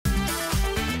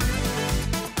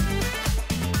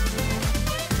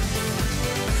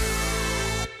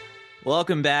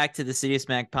Welcome back to the CITIUS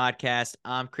Mac podcast.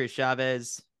 I'm Chris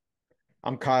Chavez.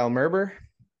 I'm Kyle Merber.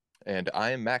 And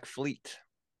I am Mac Fleet.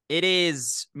 It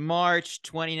is March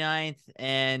 29th,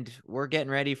 and we're getting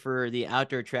ready for the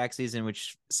outdoor track season,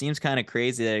 which seems kind of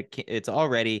crazy that it's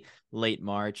already late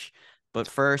March. But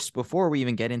first, before we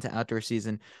even get into outdoor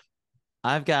season,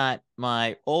 I've got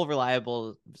my old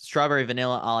reliable strawberry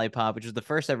vanilla Olipop, which is the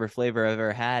first ever flavor I've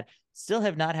ever had. Still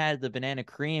have not had the banana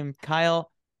cream.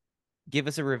 Kyle, give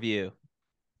us a review.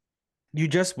 You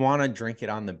just want to drink it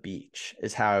on the beach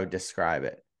is how I would describe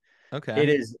it. Okay.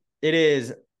 It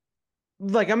is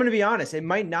like, I'm going to be honest. It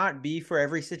might not be for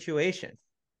every situation.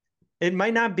 It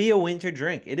might not be a winter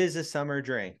drink. It is a summer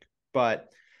drink, but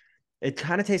it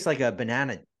kind of tastes like a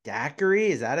banana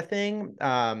daiquiri. Is that a thing? It's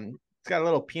got a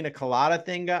little pina colada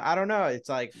thing. I don't know. It's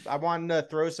like, I wanted to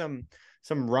throw some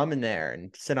rum in there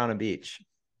and sit on a beach.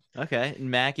 Okay. And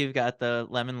Mac, you've got the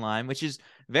lemon lime, which is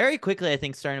very quickly, I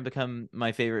think, starting to become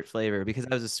my favorite flavor because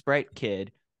I was a Sprite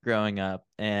kid growing up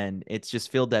and it's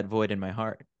just filled that void in my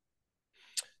heart.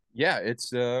 Yeah,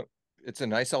 it's a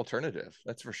nice alternative,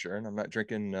 that's for sure. And I'm not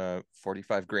drinking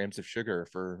 45 grams of sugar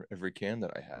for every can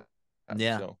that I have.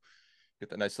 Yeah. So get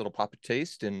that nice little pop of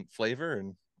taste and flavor,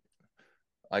 and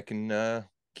I can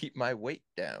keep my weight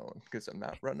down because I'm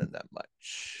not running that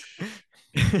much.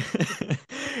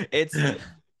 It's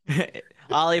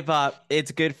Olipop.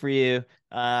 It's good for you.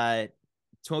 2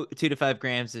 to 5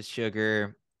 grams of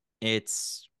sugar.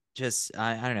 It's just,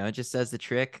 I don't know. It just does the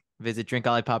trick. Visit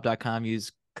drinkolipop.com.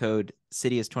 Use code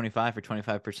CITIUS25 for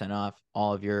 25% off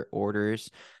all of your orders.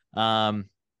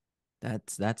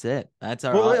 That's it. That's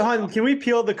our. Well, hon, can we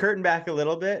peel the curtain back a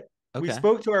little bit? Okay. We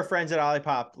spoke to our friends at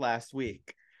Olipop last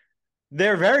week.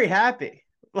 They're very happy.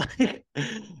 Like,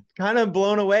 kind of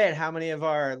blown away at how many of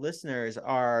our listeners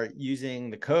are using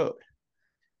the code.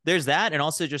 There's that, and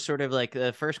also just sort of like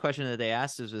the first question that they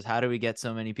asked us was, how do we get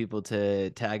so many people to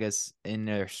tag us in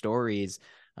their stories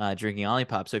drinking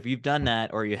Olipop? So if you've done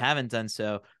that or you haven't done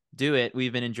so, do it.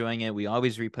 We've been enjoying it. We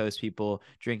always repost people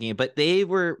drinking it, but they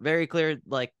were very clear,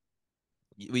 like,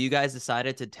 you guys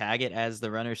decided to tag it as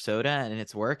the runner soda and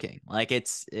it's working. Like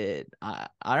I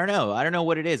don't know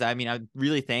what it is. I mean, I'm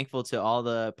really thankful to all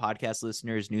the podcast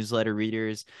listeners, newsletter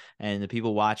readers, and the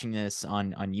people watching this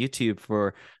on YouTube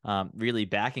for really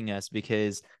backing us,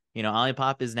 because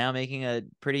Olipop is now making a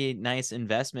pretty nice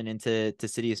investment into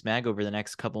CITIUS Mag over the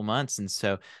next couple months. And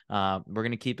so we're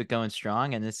going to keep it going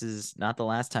strong. And this is not the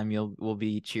last time we'll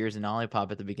be cheers and Olipop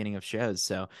at the beginning of shows.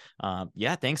 So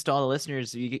yeah, thanks to all the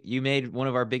listeners. You made one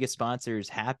of our biggest sponsors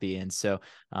happy. And so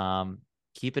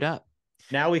keep it up.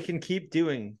 Now we can keep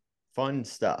doing fun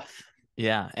stuff.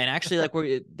 Yeah. And actually, like,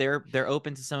 they're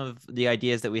open to some of the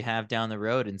ideas that we have down the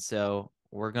road. And so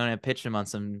we're going to pitch them on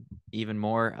some even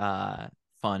more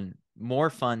fun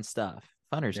stuff.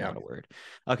 Funner's not a word.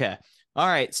 Okay. All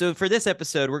right. So for this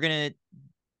episode, we're going to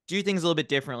do things a little bit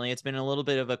differently. It's been a little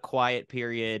bit of a quiet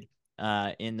period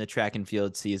in the track and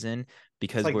field season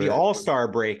because it's like the All-Star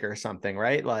break or something,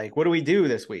 right? Like, what do we do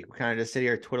this week? We kind of just sit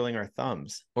here twiddling our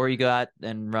thumbs. Or you go out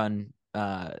and run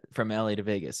from LA to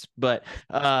Vegas. But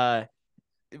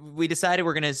we decided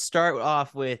we're going to start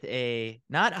off with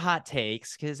not hot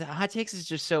takes, because hot takes is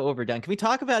just so overdone. Can we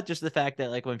talk about just the fact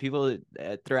that, like, when people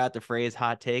throw out the phrase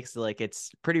hot takes, like, it's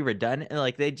pretty redundant.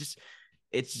 Like,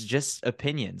 it's just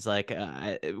opinions. Like,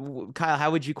 Kyle,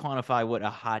 how would you quantify what a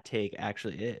hot take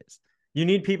actually is? You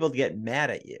need people to get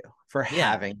mad at you for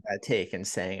having that take and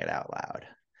saying it out loud.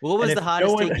 What was the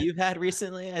hottest take you've had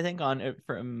recently? I think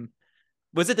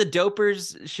was it the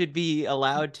dopers should be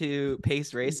allowed to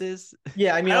pace races?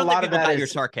 Yeah, I mean, a lot of that is your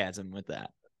sarcasm with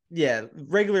that. Yeah,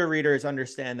 regular readers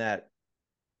understand that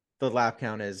the lap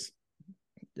count is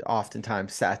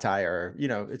oftentimes satire,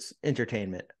 it's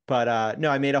entertainment. But no,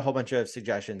 I made a whole bunch of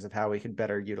suggestions of how we could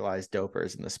better utilize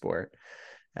dopers in the sport.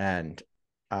 And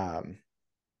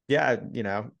yeah,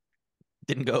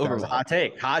 didn't go over well. Hot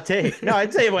take. No,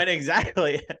 I'd say it went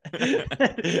exactly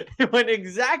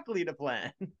to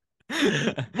plan.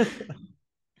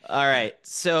 All right.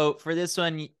 So for this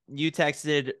one, you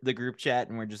texted the group chat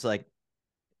and we're just like,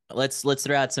 let's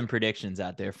throw out some predictions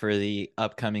out there for the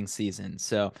upcoming season.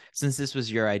 So since this was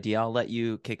your idea, I'll let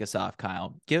you kick us off,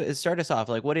 Kyle. Start us off.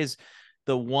 Like, what is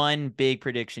the one big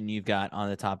prediction you've got on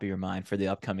the top of your mind for the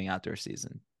upcoming outdoor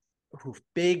season?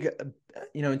 Big,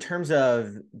 in terms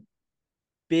of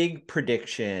big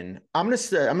prediction, I'm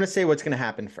gonna say what's gonna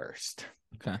happen first.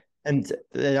 Okay. And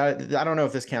I don't know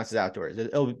if this counts as outdoors.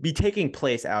 It'll be taking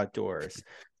place outdoors.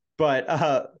 But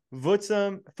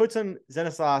Futsum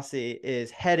Zeneslasi is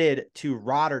headed to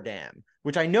Rotterdam,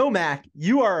 which I know, Mac,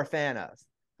 you are a fan of.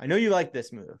 I know you like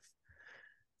this move.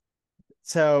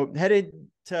 So headed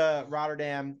to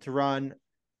Rotterdam to run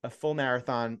a full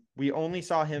marathon. We only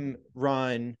saw him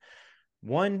run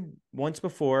once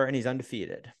before, and he's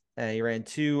undefeated. And he ran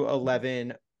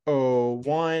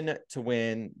 2:11:01 to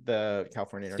win the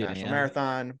California International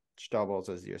Marathon, which doubles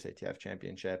as the USATF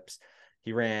championships.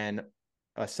 He ran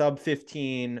a sub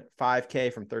 15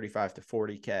 5K from 35 to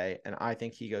 40K, and I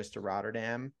think he goes to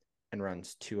Rotterdam and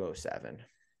runs 2:07.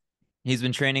 He's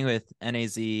been training with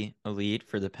NAZ Elite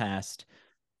for the past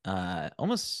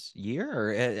almost year,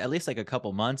 or at least like a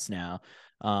couple months now.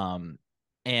 And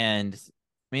I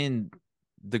mean,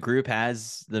 the group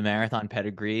has the marathon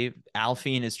pedigree.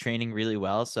 Alphine is training really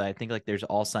well, so I think like there's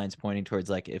all signs pointing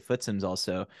towards like if Footsim's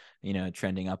also, you know,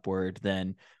 trending upward,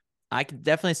 then I could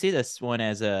definitely see this one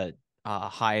as a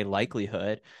high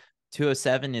likelihood.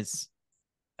 2:07 is,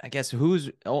 I guess,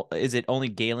 is it only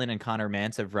Galen and Connor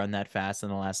Mance have run that fast in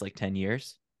the last like 10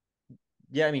 years?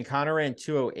 Yeah, I mean, Connor ran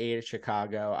 2:08 at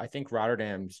Chicago. I think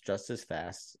Rotterdam's just as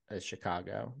fast as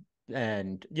Chicago.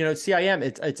 And, you know, CIM,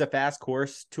 it's a fast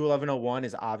course. 2:11:01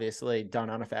 is obviously done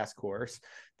on a fast course.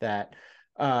 But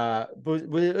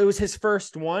it was his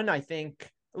first one, I think.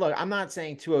 Look, I'm not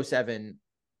saying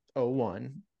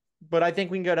 2:07:01, but I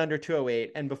think we can get under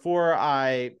 2:08. And before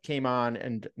I came on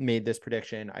and made this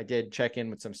prediction, I did check in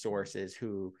with some sources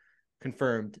who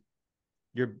confirmed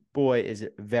your boy is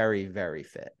very, very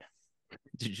fit.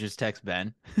 Did you just text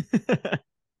Ben?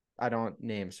 I don't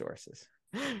name sources.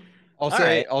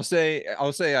 I'll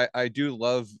say I do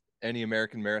love any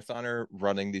American marathoner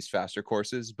running these faster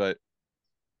courses, but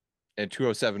and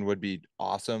 2:07 would be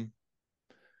awesome.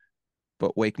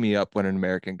 But wake me up when an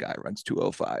American guy runs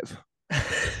 2:05.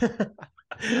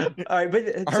 All right,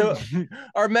 but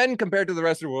our men compared to the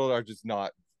rest of the world are just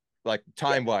not, like,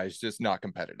 time wise, just not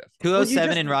competitive.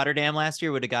 2:07 in Rotterdam last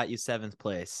year would have got you 7th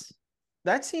place.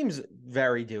 That seems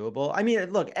very doable. I mean,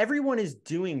 look, everyone is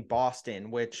doing Boston,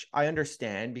 which I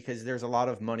understand because there's a lot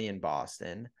of money in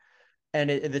Boston. And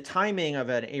the timing of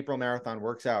an April marathon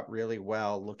works out really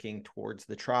well looking towards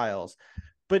the trials.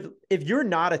 But if you're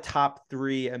not a top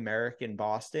 3 American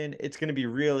Boston, it's going to be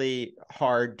really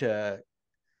hard to,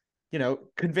 you know,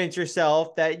 convince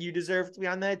yourself that you deserve to be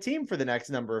on that team for the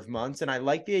next number of months. And I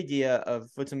like the idea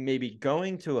of maybe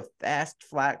going to a fast,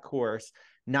 flat course,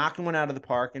 knocking one out of the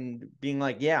park and being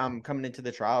like, yeah, I'm coming into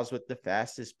the trials with the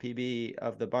fastest PB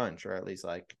of the bunch, or at least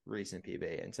like recent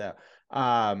PB. And so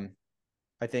I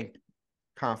think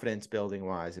confidence building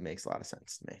wise, it makes a lot of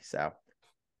sense to me. So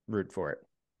root for it.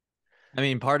 I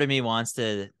mean, part of me wants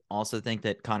to also think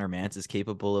that Connor Mance is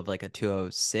capable of like a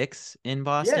 2:06 in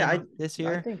Boston this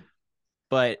year. I think,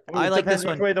 but I like this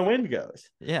one. Which way the wind goes.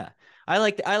 Yeah. I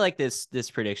like this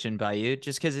prediction by you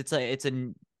just because it's like it's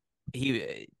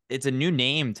a new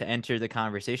name to enter the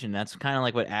conversation. That's kind of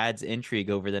like what adds intrigue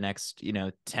over the next,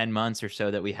 10 months or so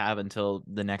that we have until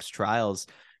the next trials.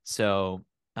 So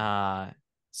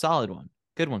solid one.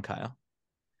 Good one, Kyle.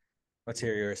 Let's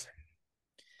hear yours.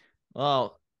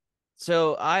 Well,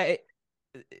 so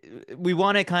we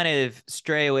want to kind of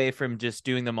stray away from just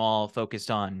doing them all focused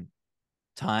on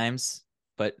times,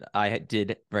 but I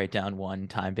did write down one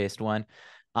time-based one.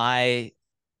 I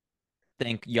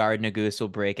think Yard Nagus will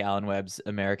break Alan Webb's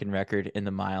American record in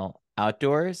the mile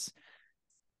outdoors.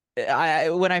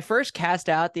 When I first cast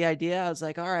out the idea, I was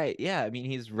like, all right, yeah. I mean,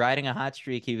 he's riding a hot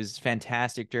streak. He was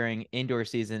fantastic during indoor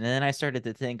season. And then I started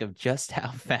to think of just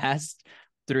how fast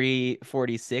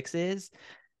 3:46 is.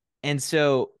 And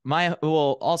so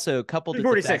also coupled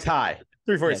 3:46 high.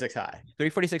 3:46 high.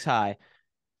 3:46 high.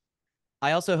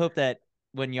 I also hope that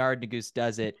when Yard Nagus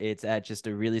does it, it's at just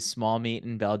a really small meet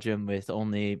in Belgium with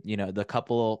only,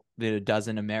 the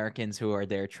dozen Americans who are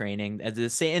there training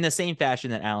in the same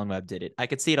fashion that Alan Webb did it. I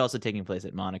could see it also taking place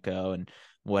at Monaco and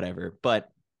whatever. But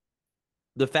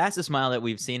the fastest mile that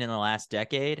we've seen in the last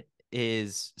decade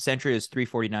is Centria's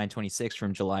 3:49.26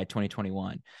 from July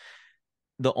 2021.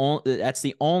 That's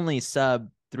the only sub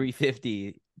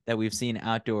 3:50 that we've seen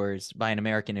outdoors by an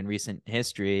American in recent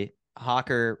history.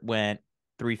 Hawker went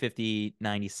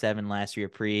 3:50.97 last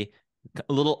year a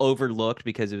little overlooked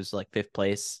because it was like 5th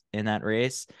place in that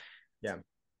race. Yeah.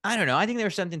 I don't know. I think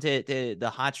there's something to the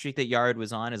hot streak that Yard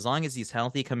was on, as long as he's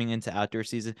healthy coming into outdoor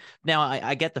season. Now,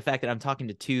 I get the fact that I'm talking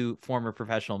to 2 former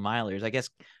professional milers. I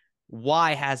guess,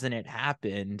 why hasn't it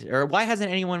happened, or why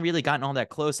hasn't anyone really gotten all that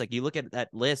close? Like, you look at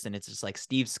that list and it's just like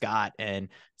Steve Scott and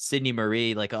Sidney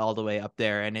Marie, like all the way up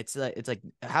there. And it's like,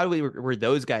 how were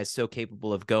those guys so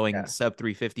capable of going sub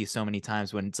 3:50 so many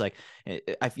times, when it's like,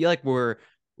 I feel like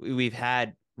we've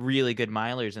had really good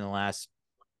milers in the last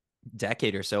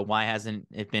decade or so. Why hasn't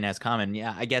it been as common?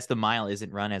 Yeah, I guess the mile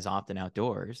isn't run as often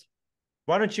outdoors.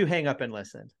 Why don't you hang up and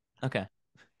listen? Okay.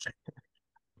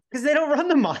 because they don't run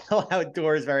the mile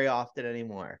outdoors very often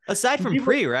anymore. Aside from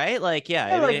pre, right? Like,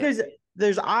 yeah, like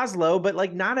there's Oslo, but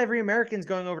like not every American's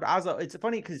going over to Oslo. It's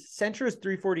funny because Centro's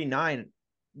 349,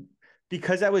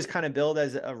 because that was kind of billed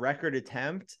as a record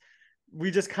attempt.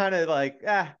 We just kind of like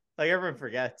everyone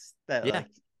forgets that like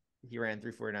he ran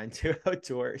 349 too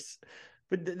outdoors.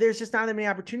 But there's just not that many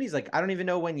opportunities. Like I don't even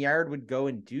know when Yared would go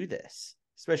and do this,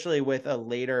 especially with a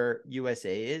later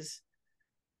USA's.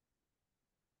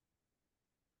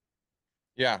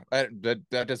 Yeah, that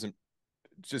doesn't.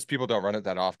 Just people don't run it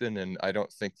that often, and I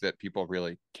don't think that people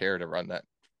really care to run that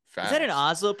fast. Is that an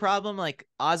Oslo problem? Like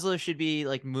Oslo should be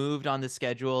like moved on the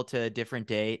schedule to a different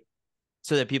date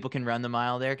so that people can run the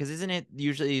mile there? Because isn't it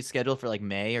usually scheduled for like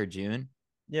May or June?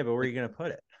 Yeah, but where are you gonna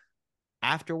put it?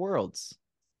 After Worlds.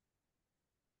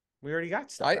 We already got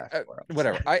stuff after Worlds.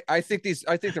 Whatever. I think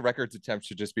the records attempts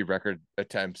should just be record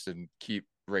attempts and keep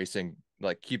racing,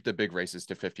 like keep the big races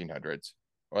to 1500s.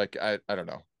 Like I don't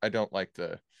know. I don't like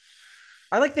the.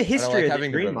 I like the history like of the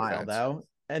Green Mile though,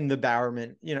 and the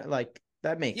Bowerman. You know, like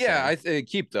that makes sense. I think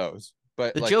keep those.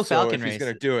 But the like, Joe Falcon race, he's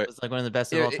gonna do it. Was like one of the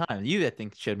best of all time. You, I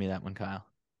think, showed me that one, Kyle.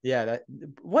 Yeah,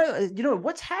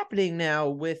 what's happening now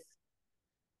with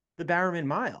the Bowerman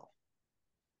Mile?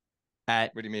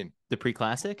 What do you mean? The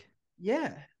pre-classic?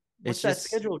 Yeah, it's just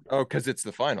scheduled. Oh, because it's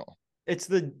the final. It's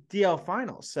the DL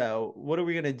final. So what are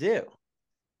we gonna do?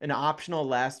 An optional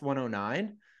last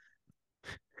 109?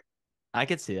 I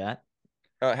could see that.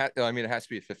 I mean, it has to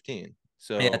be a 15.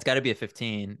 So yeah, it's got to be a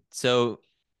 15. So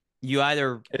you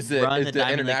either run the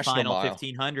Diamond League final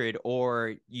 1500,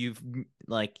 or you've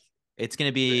like it's going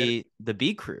to be the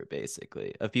B crew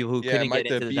basically of people who couldn't get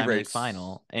into the Diamond League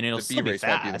final, and it'll still be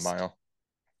fast. Might be the mile.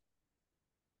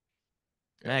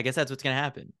 Yeah, I guess that's what's going to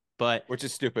happen. But which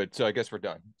is stupid. So I guess we're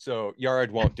done. So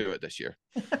Yared won't do it this year.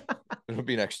 It'll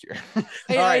be next year.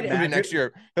 All right, it'll be next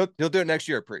year. He'll do it next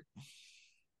year pre.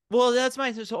 Well, that's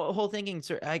my whole thinking.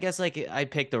 So I guess like I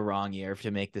picked the wrong year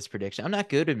to make this prediction. I'm not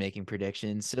good at making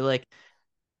predictions. So like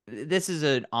this is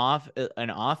an off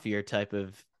year type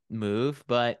of move,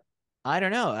 but I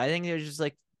don't know. I think there's just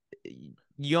like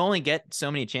you only get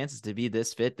so many chances to be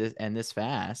this fit and this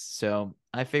fast. So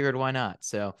I figured why not.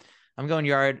 So I'm going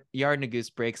Yared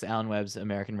Naguse breaks Alan Webb's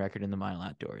American record in the mile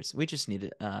outdoors. We just need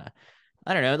it. I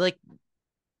don't know. Like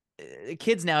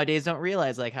kids nowadays don't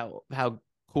realize like how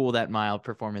cool that mile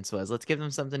performance was. Let's give them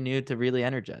something new to really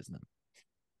energize them.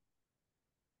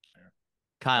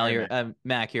 Kyle, you're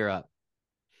Mac, you're up.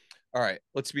 All right,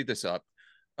 let's speed this up.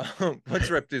 Let's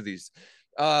rip through these.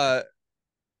 I've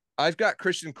got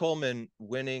Christian Coleman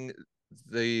winning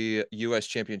the U.S.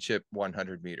 Championship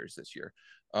 100 meters this year.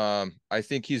 I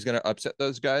think he's going to upset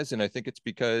those guys, and I think it's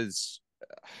because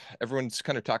everyone's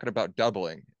kind of talking about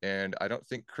doubling, and I don't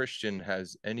think Christian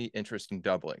has any interest in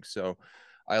doubling. So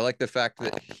I like the fact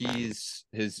that his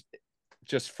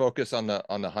just focus on the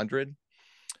 100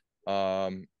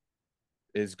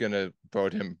 is going to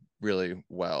bode him really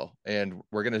well. And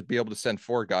we're going to be able to send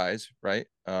 4 guys, right?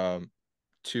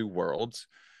 To Worlds,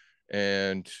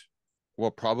 and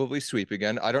we'll probably sweep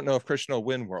again. I don't know if Christian will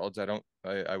win Worlds.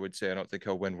 I would say I don't think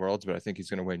he'll win Worlds, but I think he's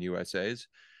going to win USA's.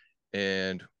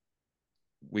 And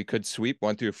we could sweep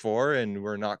 1 through 4, and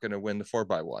we're not going to win the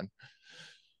 4x1.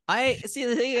 I see.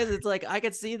 The thing is, it's like I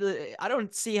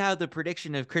don't see how the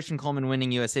prediction of Christian Coleman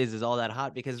winning USA's is all that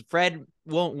hot, because Fred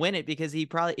won't win it because he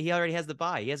already has the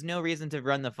bye. He has no reason to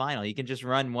run the final. He can just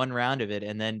run one round of it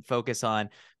and then focus on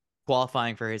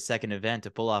qualifying for his second event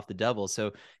to pull off the double.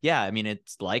 So yeah, I mean,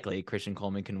 it's likely Christian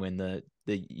Coleman can win the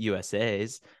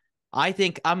USA's. I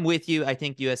think I'm with you. I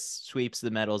think US sweeps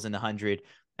the medals in the 100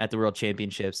 at the World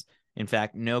Championships. In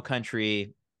fact, no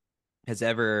country has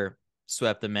ever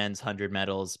swept the men's 100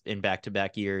 medals in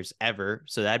back-to-back years ever.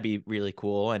 So that'd be really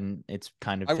cool. And it's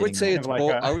kind of, I would say it's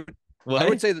bold. I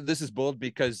would say that this is bold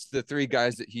because the 3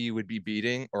 guys that he would be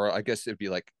beating, or I guess it'd be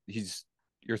like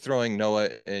you're throwing Noah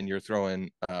and you're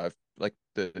throwing like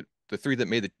the 3 that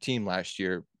made the team last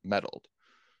year medaled.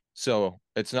 So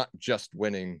it's not just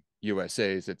winning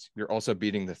USA's, you're also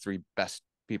beating the 3 best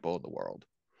people in the world.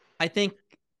 I think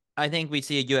we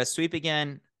see a US sweep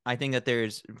again. I think that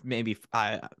there's maybe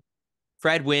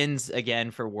Fred wins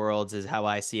again for Worlds is how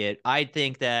I see it. I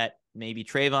think that maybe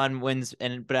Trayvon wins,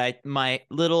 but my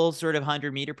little sort of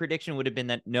 100-meter prediction would have been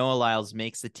that Noah Lyles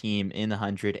makes the team in the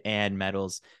 100 and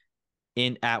medals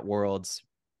at Worlds.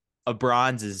 A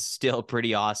bronze is still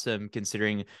pretty awesome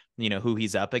considering, who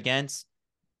he's up against.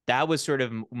 That was sort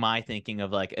of my thinking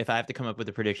of like, if I have to come up with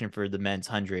a prediction for the men's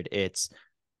 100, it's,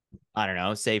 I don't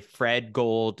know, say Fred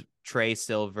gold, Trey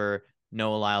silver,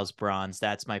 Noah Lyles bronze.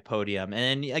 That's my podium.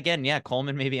 And then again, yeah,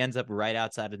 Coleman maybe ends up right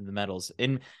outside of the medals.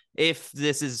 And if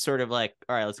this is sort of like,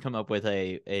 all right, let's come up with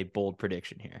a bold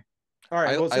prediction here. All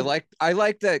right. Well, I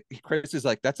like that Chris is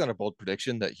like, that's not a bold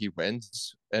prediction that he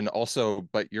wins. And also,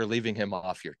 but you're leaving him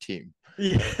off your team.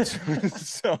 Yeah.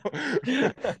 So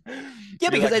yeah,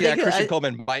 because like, Christian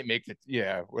Coleman might make it.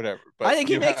 Yeah, whatever. But I think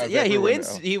he makes it. Yeah, he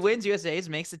wins. He wins USA's,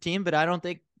 makes the team, but I don't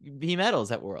think he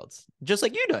medals at Worlds. Just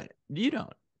like you don't. You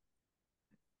don't.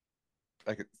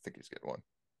 I think he's getting one.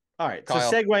 All right. Kyle.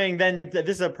 So segueing then, this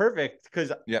is a perfect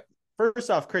because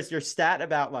first off, Chris, your stat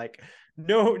about like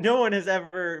no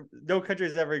country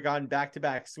has ever gone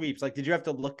back-to-back sweeps. Like, did you have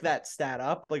to look that stat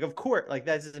up? Like, of course, like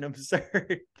that's an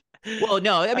absurd. Well,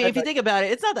 no, I mean, if you think about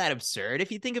it, it's not that absurd.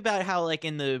 If you think about how, like,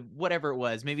 in the whatever it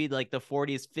was, maybe like the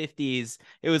 40s, 50s,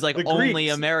 it was like only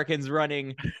Greeks. Americans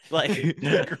running like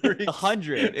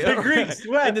 100. The Greeks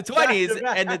swept in the 20s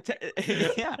and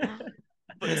the yeah.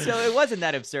 So it wasn't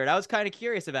that absurd. I was kind of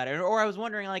curious about it, or I was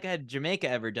wondering, like, had Jamaica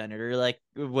ever done it, or like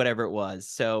whatever it was.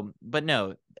 So, but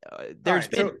no, there's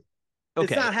been. So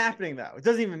it's not happening though. It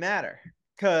doesn't even matter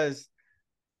because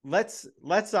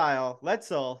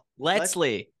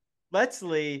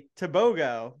Leslie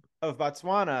Tobogo of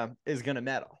Botswana is going to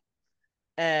medal.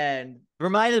 And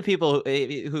remind the people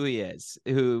who he is,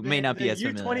 who may not be as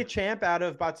familiar. U20 champ out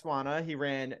of Botswana. He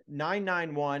ran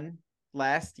 991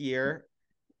 last year,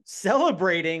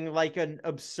 celebrating like an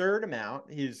absurd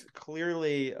amount. He's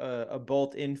clearly a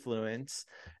Bolt influence.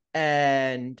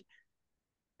 And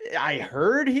I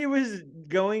heard he was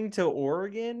going to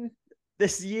Oregon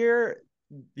this year.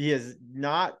 He has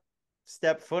not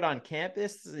stepped foot on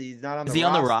campus. He's not on the roster. Is he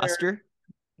on the roster?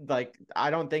 Like, I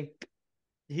don't think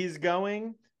he's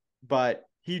going, but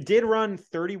he did run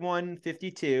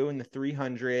 31:52 in the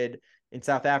 300 in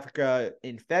South Africa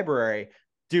in February,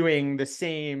 doing the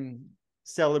same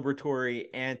celebratory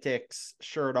antics,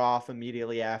 shirt off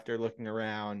immediately after, looking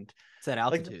around. It's at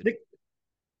altitude. Like,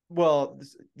 well,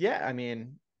 yeah, I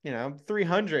mean,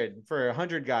 300 for a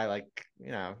 100 guy, like,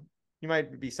 you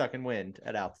might be sucking wind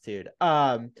at altitude.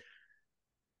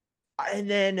 And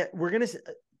then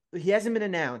he hasn't been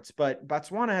announced, but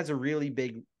Botswana has a really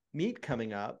big meet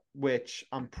coming up, which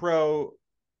I'm pro,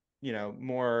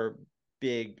 more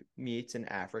big meets in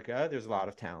Africa. There's a lot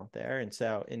of talent there. And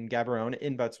so in Gaborone,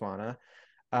 in Botswana,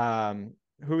 who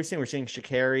are we seeing? We're seeing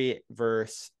Sha'Carri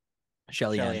versus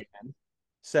Shelly.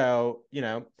 So,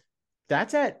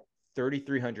 that's at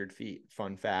 3,300 feet.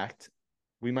 Fun fact.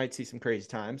 We might see some crazy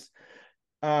times.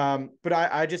 But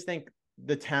I just think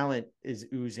the talent is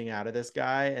oozing out of this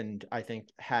guy. And I think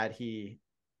had he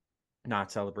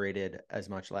not celebrated as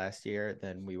much last year,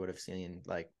 then we would have seen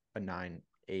like a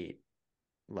 9-8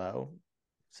 low.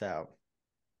 So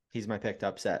he's my pick to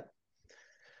upset.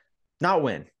 Not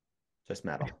win, just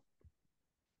medal.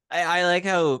 I like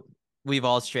how we've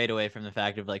all strayed away from the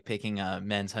fact of like picking a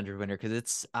men's 100 winner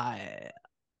because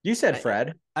you said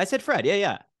Fred. I said Fred.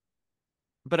 Yeah.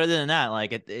 But other than that,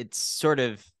 like it's sort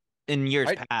of in years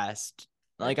past.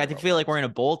 Like I feel like we're in a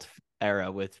Bolt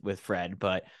era with Fred,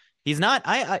 but he's not.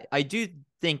 I do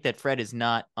think that Fred is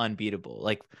not unbeatable.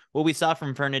 Like what we saw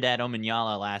from Fernandad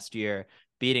Omanyala last year,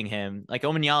 beating him. Like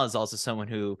Omanyala is also someone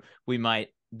who we might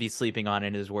be sleeping on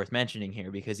and is worth mentioning here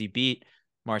because he beat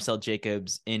Marcel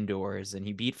Jacobs indoors and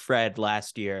he beat Fred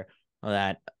last year.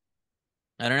 That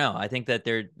I don't know. I think that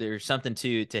there's something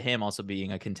to him also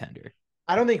being a contender.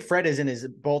 I don't think Fred is in his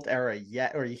Bolt era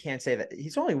yet, or you can't say that.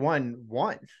 He's only won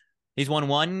one. He's won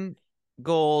one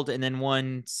gold and then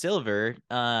one silver.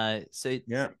 So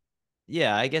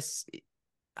yeah, I guess.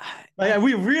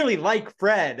 We really like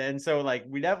Fred, and so like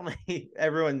we definitely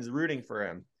everyone's rooting for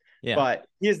him. Yeah, but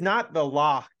he is not the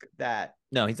lock that.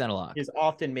 No, he's not a lock. He's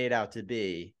often made out to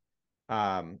be.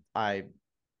 And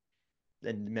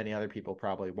many other people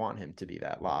probably want him to be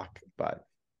that lock, but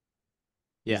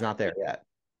he's not there yet.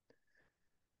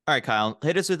 All right, Kyle,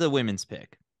 hit us with a women's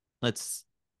pick. Let's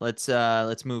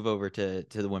move over to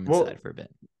the women's side for a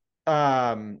bit.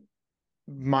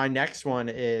 My next one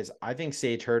is I think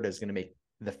Sage Herda is going to make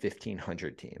the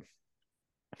 1,500 team.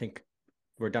 I think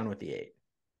we're done with the 8.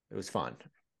 It was fun.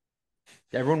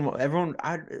 Everyone,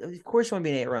 of course you want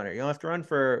to be an 8 runner. You don't have to run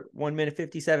for 1 minute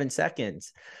 57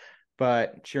 seconds.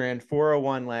 But she ran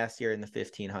 4:01 last year in the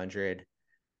 1,500.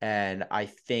 And I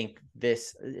think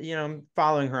this, I'm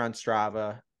following her on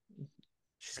Strava.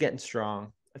 She's getting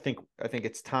strong. I think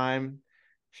it's time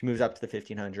she moves up to the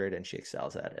 1,500 and she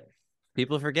excels at it.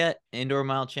 People forget indoor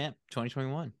mile champ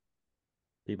 2021.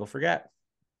 People forget.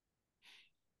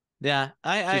 Yeah,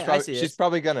 I see she's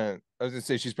probably gonna. I was gonna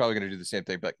say she's probably gonna do the same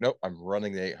thing. But like, nope, I'm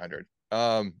running the 800.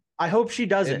 I hope she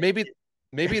doesn't. Maybe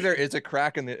maybe there is a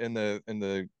crack in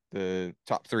the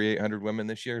top 3 800 women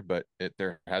this year, but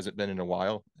there hasn't been in a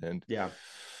while. And Yeah.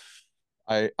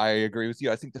 I agree with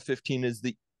you. I think the 15 is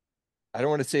I don't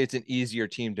want to say it's an easier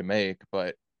team to make,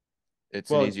 but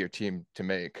it's an easier team to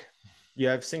make. You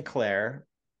have Sinclair,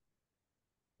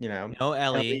 no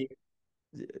Ellie.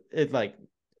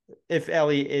 If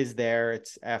Ellie is there,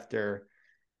 it's after,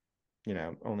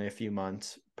 only a few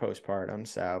months postpartum.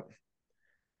 So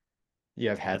you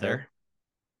have Heather,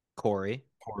 Corey.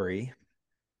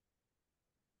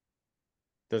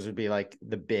 Those would be like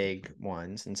the big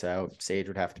ones. And so Sage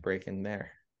would have to break in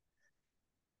there.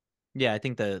 Yeah, I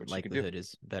think the likelihood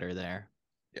is better there.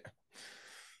 Yeah.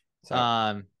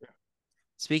 So,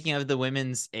 speaking of the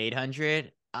women's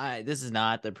 800, this is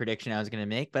not the prediction I was going to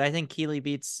make, but I think Keeley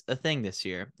beats a thing this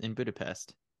year in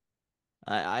Budapest.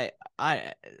 I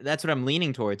that's what I'm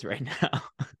leaning towards right now.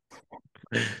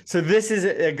 So this is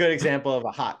a good example of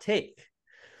a hot take.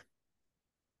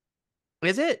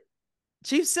 Is it?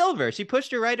 She's silver. She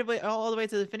pushed her all the way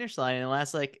to the finish line in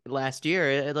last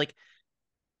year.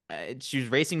 She was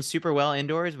racing super well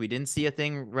indoors. We didn't see a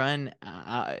thing run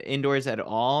indoors at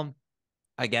all.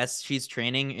 I guess she's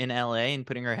training in LA and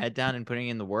putting her head down and putting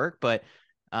in the work, but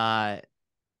I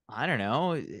don't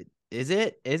know. Is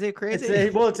it crazy?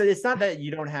 It's not that you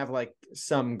don't have like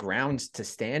some grounds to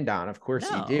stand on. Of course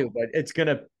you do, but it's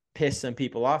gonna piss some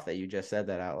people off that you just said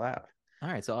that out loud. All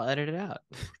right, so I'll edit it out.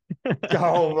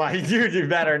 Oh my dude, you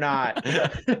better not.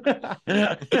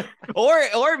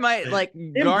 or might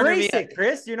embrace it,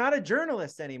 Chris. You're not a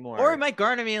journalist anymore. Or it might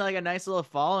garner me like a nice little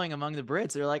following among the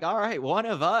Brits. They're like, all right, one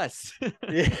of us.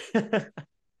 Yeah.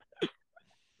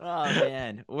 Oh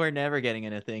man, we're never getting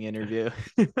in a thing interview.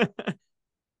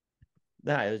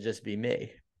 No, it'll just be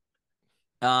me.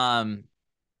 Well,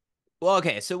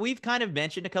 okay, so we've kind of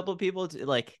mentioned a couple of people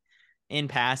in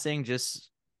passing, just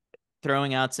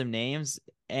throwing out some names,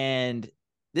 and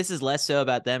this is less so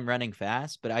about them running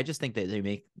fast, but I just think that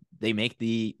they make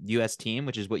the US team,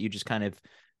 which is what you just kind of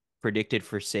predicted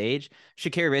for Sage.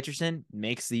 Sha'Carri Richardson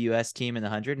makes the US team in the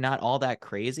 100. Not all that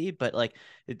crazy, but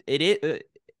it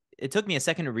took me a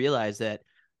second to realize that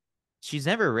she's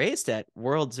never raced at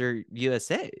Worlds or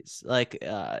USAs.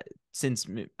 Since,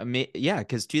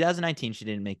 because 2019 she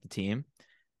didn't make the team.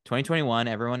 2021,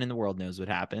 everyone in the world knows what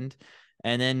happened.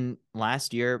 And then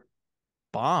last year,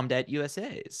 bombed at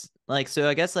USAs. So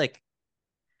I guess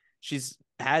she's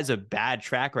has a bad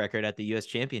track record at the US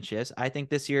Championships. I think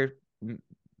this year,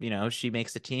 she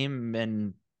makes the team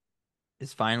and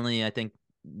is finally, I think,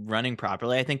 running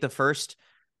properly. I think the first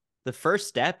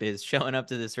step is showing up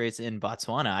to this race in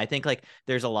Botswana. I think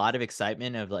there's a lot of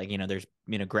excitement of there's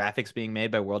graphics being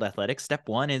made by World Athletics. Step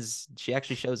one is she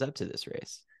actually shows up to this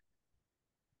race.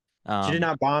 She did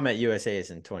not bomb at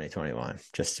USAs in 2021,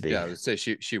 just to be. Yeah, I would say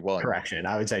she won. Correction.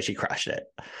 I would say she crushed it.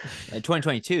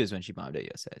 2022 is when she bombed at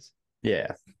USAs. Yeah.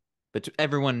 But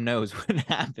everyone knows what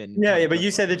happened. Yeah, but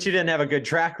you said that she didn't have a good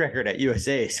track record at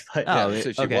USAs. But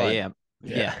okay,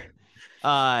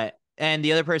 yeah. And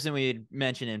the other person we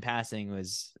mentioned in passing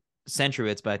was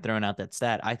Centrowitz by throwing out that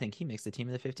stat. I think he makes the team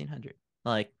of the 1500.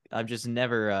 I've just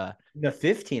never the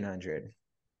 1500.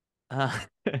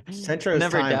 Centrowitz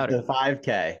never doubted the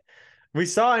 5K. We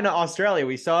saw in Australia,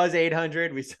 we saw his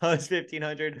 800, we saw his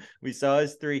 1500, we saw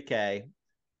his 3K.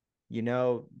 You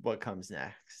know what comes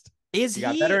next. You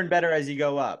got better and better as you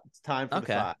go up. It's time for the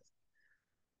 5.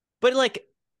 But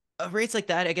a race like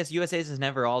that, I guess USA's is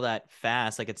never all that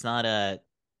fast. It's not a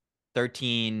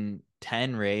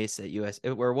 13:10 race at US,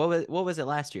 or what was it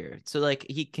last year? So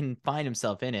he can find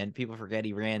himself in it. People forget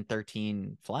he ran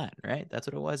 13 flat, right? That's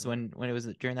what it was when it was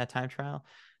during that time trial.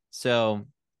 So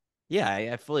yeah,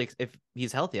 I fully, if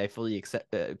he's healthy, I fully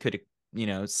could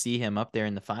see him up there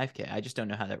in the 5K. I just don't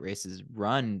know how that race is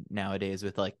run nowadays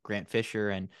with Grant Fisher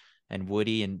and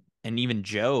Woody and even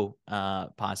Joe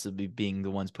possibly being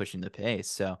the ones pushing the pace.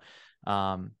 So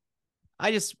I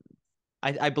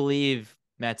believe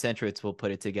Matt Centrowitz will put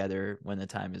it together when the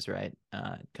time is right,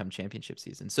 come championship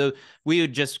season. So we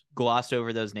would just glossed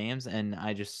over those names, and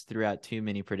I just threw out too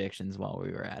many predictions while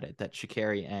we were at it that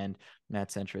Sha'Carri and Matt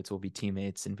Centrowitz will be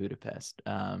teammates in Budapest.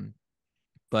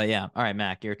 But yeah, all right,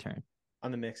 Mac, your turn.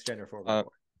 On the mixed gender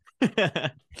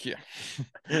 4x4.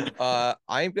 Yeah.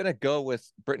 I'm gonna go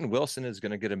with Britton Wilson is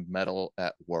gonna get a medal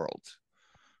at Worlds.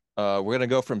 We're gonna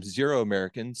go from 0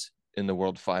 Americans in the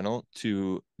world final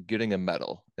to getting a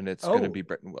medal, and it's going to be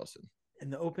Britton Wilson in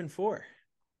the open 4.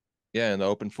 Yeah, in the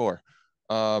open 4.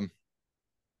 I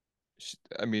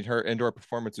mean, her indoor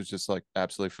performance was just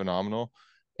absolutely phenomenal,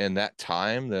 and that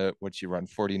time when she run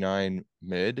 49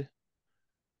 mid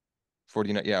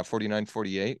 49 49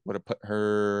 48 would have put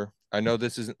her I know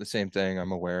this isn't the same thing.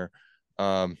 I'm aware.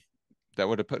 That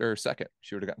would have put her second.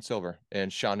 She would have gotten silver.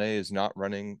 And Shawnee is not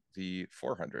running the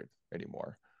 400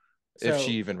 anymore, if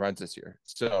she even runs this year.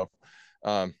 So,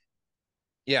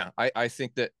 yeah, I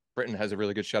think that Britain has a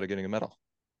really good shot at getting a medal.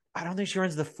 I don't think she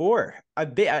runs the 4.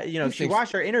 If you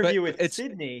watch her interview with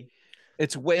Sydney,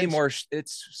 it's way more.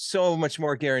 It's so much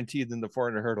more guaranteed than the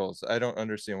 400 hurdles. I don't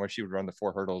understand why she would run the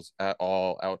 4 hurdles at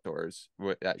all outdoors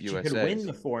at USA. She could win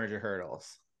the 400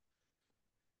 hurdles.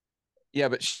 Yeah,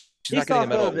 but she's not getting a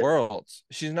medal at Worlds.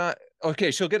 She's not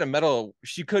okay. She'll get a medal.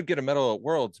 She could get a medal at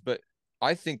Worlds, but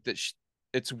I think that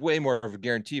it's way more of a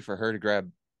guarantee for her to grab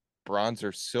bronze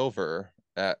or silver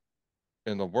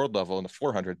in the world level in the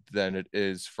 400 than it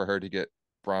is for her to get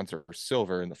bronze or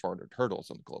silver in the 400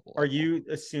 hurdles on the global level. Are you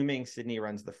assuming Sydney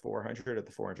runs the 400 or the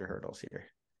 400 hurdles here?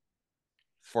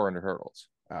 400 hurdles.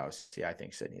 Oh, see, I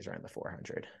think Sydney's running the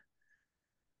 400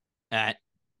 at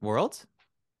Worlds.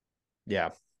 Yeah.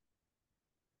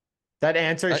 That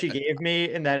answer she gave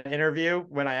me in that interview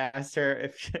when I asked her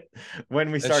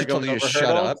when we started going over hurdles,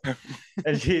 shut up.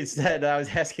 And she said I was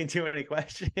asking too many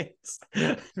questions.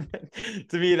 To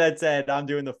me, that said I'm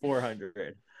doing the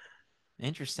 400.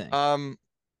 Interesting.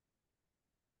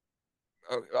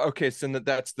 Okay, so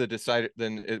that's the decided.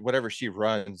 Then whatever she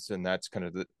runs, and that's kind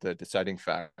of the deciding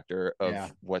factor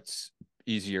of what's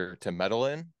easier to medal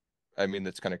in. I mean,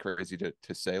 that's kind of crazy to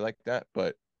say like that,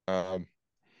 but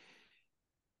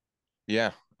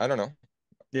yeah, I don't know.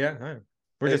 Yeah,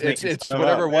 we're just it's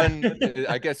whatever one.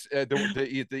 I guess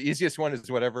the easiest one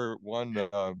is whatever one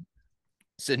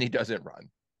Sydney doesn't run.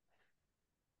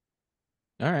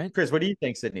 All right, Chris, what do you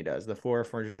think Sydney does? The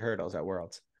 400 hurdles at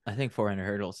Worlds? I think 400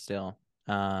 hurdles still.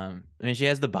 I mean, she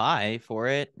has the buy for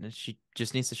it, and she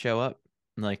just needs to show up.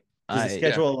 Like, does the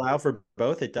schedule allow for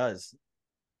both? It does,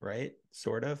 right?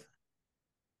 Sort of.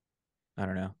 I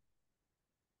don't know.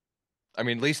 I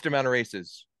mean, least amount of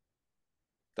races.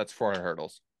 That's 400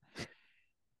 hurdles.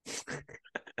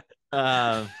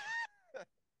 The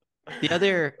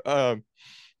other,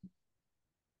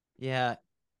 yeah.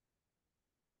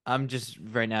 I'm just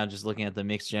right now just looking at the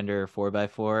mixed gender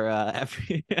 4x4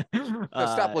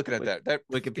 stop looking at that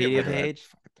Wikipedia page,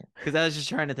 because I was just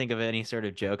trying to think of any sort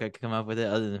of joke I could come up with it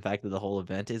other than the fact that the whole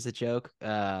event is a joke.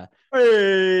 Hey,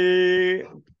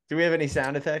 do we have any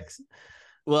sound effects?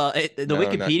 Well, the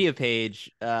Wikipedia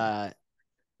page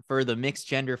for the mixed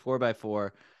gender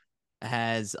 4x4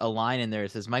 has a line in there.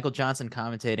 It says Michael Johnson,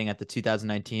 commentating at the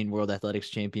 2019 World Athletics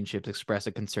Championships, expressed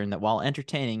a concern that while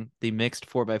entertaining, the mixed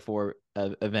 4x4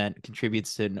 event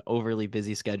contributes to an overly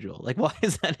busy schedule. Like, why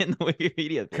is that in the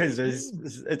Wikipedia? Because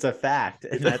it's a fact,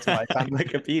 and that's why it's on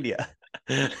Wikipedia.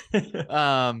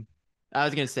 I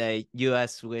was gonna say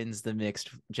U.S. wins the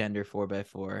mixed gender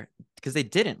 4x4 because they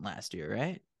didn't last year,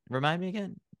 right? Remind me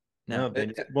again. No,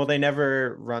 they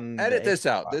never run. Edit this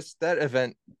out. That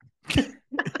event.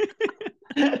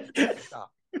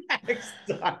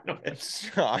 Stop.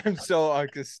 I'm so I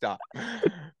could stop.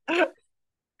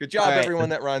 Good job, everyone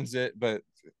that runs it. But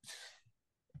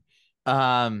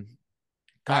Kyle,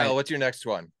 what's your next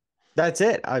one? That's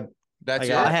it. I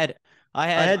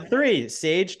had 3: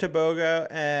 Sage, Toboga,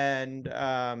 and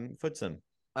Footsum.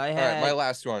 All right, my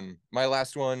last one. My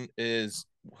last one is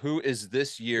who is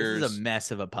this year's? This is a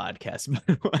mess of a podcast.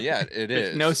 Yeah, it is.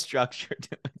 There's no structure to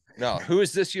it. No, who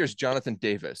is this year's Jonathan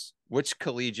Davis? Which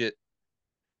collegiate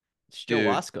Joe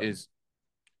Wascom.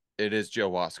 It is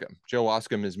Joe Wascom. Joe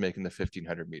Wascom is making the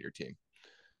 1500 meter team.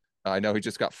 I know he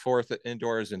just got 4th at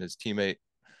indoors and his teammate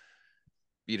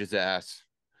beat his ass.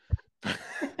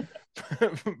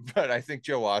 But I think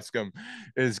Joe Wascom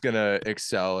is going to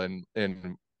excel in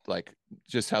like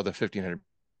just how the 1500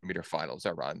 meter finals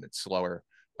are run. It's slower.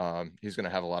 He's going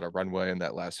to have a lot of runway in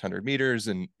that last 100 meters,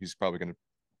 and he's probably going to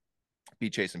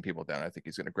be chasing people down. I think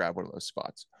he's going to grab one of those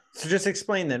spots. So just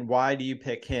explain then, why do you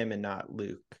pick him and not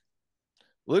Luke?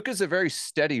 Luke is a very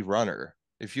steady runner.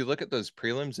 If you look at those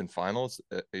prelims and finals,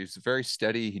 he's very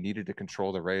steady. He needed to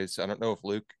control the race. I don't know if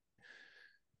Luke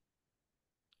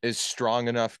is strong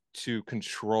enough to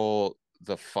control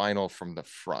the final from the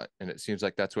front. And it seems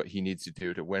like that's what he needs to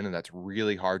do to win. And that's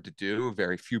really hard to do.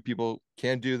 Very few people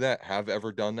can do that, have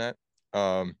ever done that.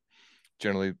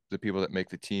 Generally, the people that make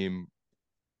the team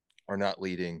are not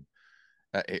leading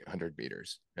at 800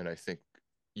 meters. And I think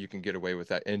you can get away with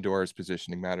that indoors.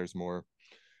 Positioning matters more.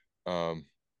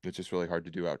 It's just really hard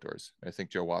to do outdoors. I think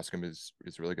Joe Wascom is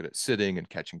really good at sitting and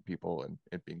catching people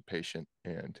and being patient.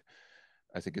 And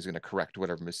I think he's going to correct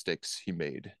whatever mistakes he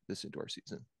made this indoor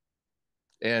season.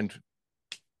 And,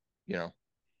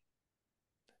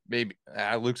 maybe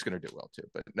Luke's going to do well too,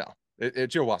 but no,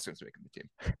 Joe Wascom's making the team.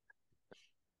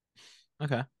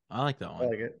 Okay. I like that one. I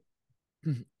like it.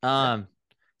 Um,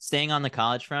 staying on the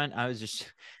college front,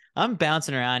 I'm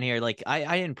bouncing around here. Like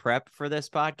I didn't prep for this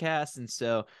podcast, and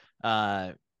so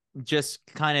just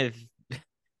kind of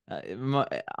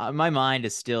my mind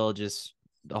is still just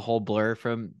a whole blur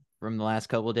from the last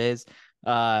couple of days.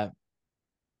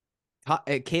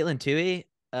 Caitlin Tui,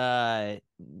 I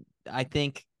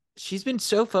think she's been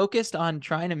so focused on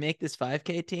trying to make this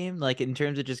 5K team, like in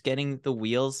terms of just getting the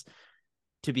wheels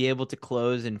to be able to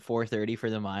close in 4:30 for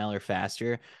the mile or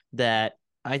faster, that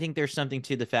I think there's something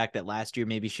to the fact that last year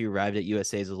maybe she arrived at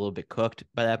USA as a little bit cooked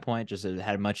by that point, just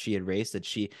how much she had raced, that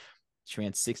she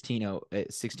ran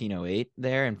 16:08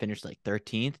 there and finished like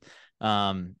 13th.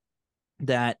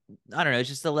 That I don't know, it's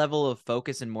just a level of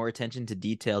focus and more attention to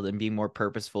detail and being more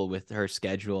purposeful with her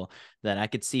schedule that I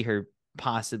could see her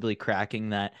possibly cracking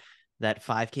that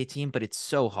 5K team. But it's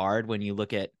so hard when you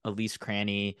look at Elise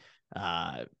Cranny,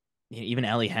 even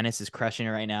Ellie Hennis is crushing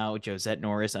it right now. Josette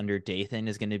Norris under Dathan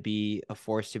is going to be a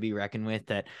force to be reckoned with.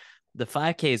 That the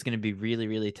 5K is going to be really,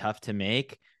 really tough to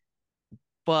make,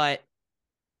 but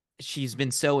she's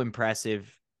been so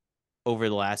impressive over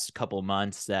the last couple of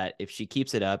months that if she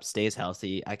keeps it up, stays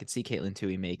healthy, I could see Caitlin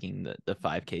Tui making the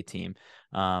 5K team.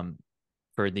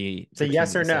 For the So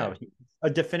yes or no, USA. a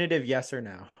definitive yes or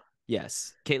no.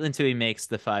 Yes, Caitlin Tui makes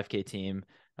the 5K team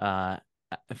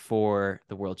for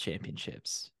the World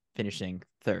Championships, finishing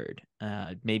third.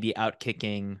 Maybe out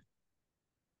kicking.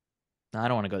 I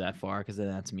don't want to go that far because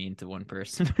then that's mean to one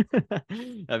person.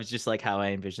 That was just like how I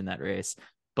envisioned that race.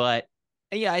 But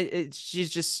yeah,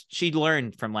 she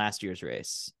learned from last year's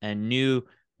race and knew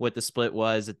what the split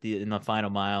was in the final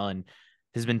mile, and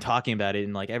has been talking about it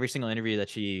in like every single interview that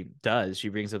she does. She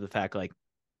brings up the fact like,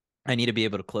 I need to be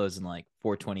able to close in like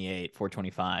 4:28,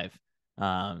 4:25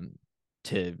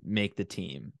 to make the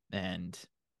team. And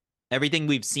everything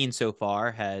we've seen so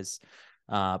far has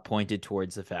pointed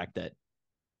towards the fact that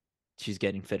she's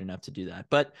getting fit enough to do that.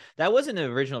 But that wasn't the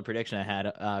original prediction I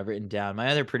had written down. My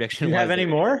other prediction Do you was have any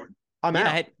more? I'm yeah, out. I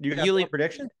had Do you have more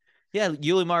prediction? Yeah,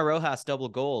 Yulimar Rojas double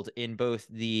gold in both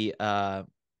the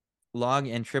long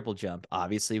and triple jump.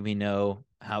 Obviously, we know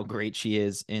how great she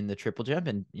is in the triple jump,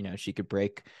 and she could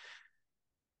break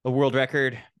a world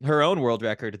record, her own world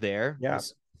record there. Yeah.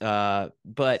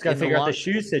 But got to figure out the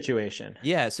shoes situation.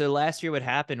 Yeah. So last year, what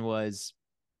happened was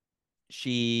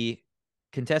she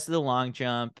contested the long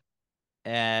jump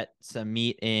at some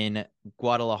meet in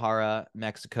Guadalajara,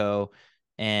 Mexico,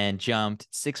 and jumped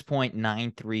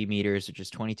 6.93 meters, which is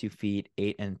 22 feet,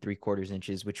 8 3/4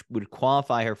 inches, which would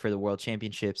qualify her for the World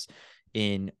Championships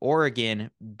in Oregon.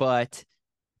 But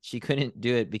she couldn't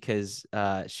do it because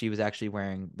she was actually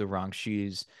wearing the wrong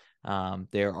shoes.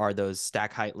 There are those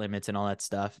stack height limits and all that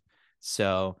stuff.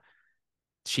 So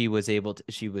she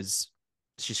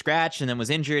scratched and then was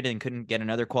injured and couldn't get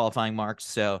another qualifying mark.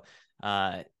 So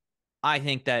I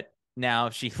think that now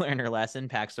she learned her lesson,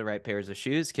 packs the right pairs of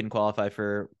shoes, can qualify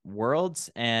for Worlds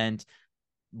and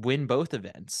win both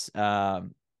events.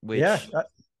 Which hey,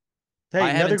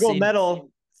 another gold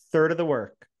medal, third of the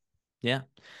work. Yeah.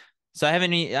 So I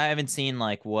haven't seen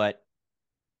like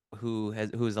who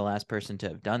was the last person to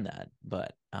have done that,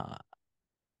 but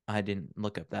I didn't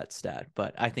look up that stat.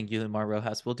 But I think Yulimar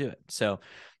Rojas will do it. So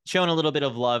showing a little bit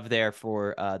of love there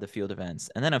for the field events.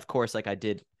 And then of course, like I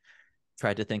did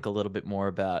try to think a little bit more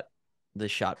about the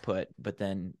shot put, but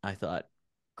then I thought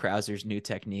Krauser's new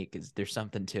technique there's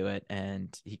something to it,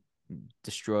 and he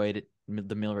destroyed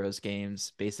the Millrose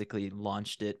Games, basically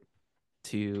launched it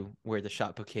to where the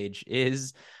shot put cage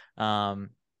is.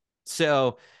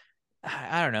 So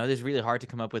I don't know. It's really hard to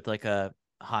come up with like a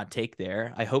hot take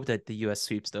there. I hope that the US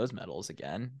sweeps those medals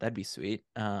again. That'd be sweet.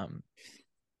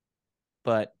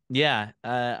 But yeah,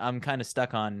 I'm kind of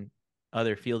stuck on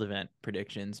other field event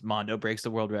predictions. Mondo breaks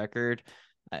the world record.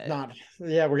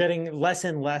 We're getting less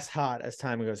and less hot as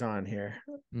time goes on here.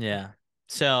 Yeah.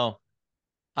 So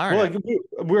we're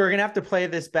going to have to play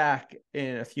this back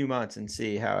in a few months and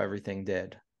see how everything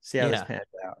did. See how this panned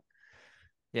out.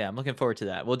 Yeah, I'm looking forward to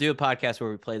that. We'll do a podcast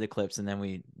where we play the clips and then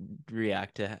we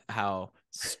react to how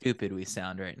stupid we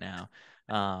sound right now.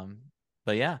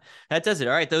 But yeah, that does it.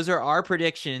 All right, those are our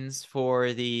predictions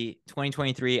for the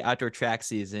 2023 outdoor track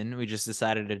season. We just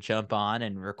decided to jump on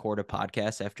and record a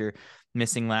podcast after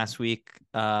missing last week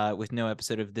with no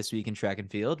episode of This Week in Track and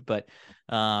Field. But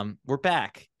we're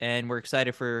back and we're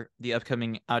excited for the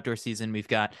upcoming outdoor season. We've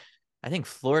got, I think,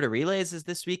 Florida Relays is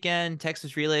this weekend.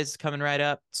 Texas Relays is coming right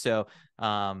up. So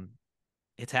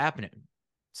it's happening.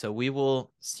 So we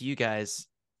will see you guys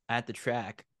at the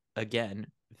track again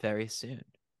very soon.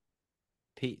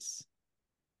 Peace.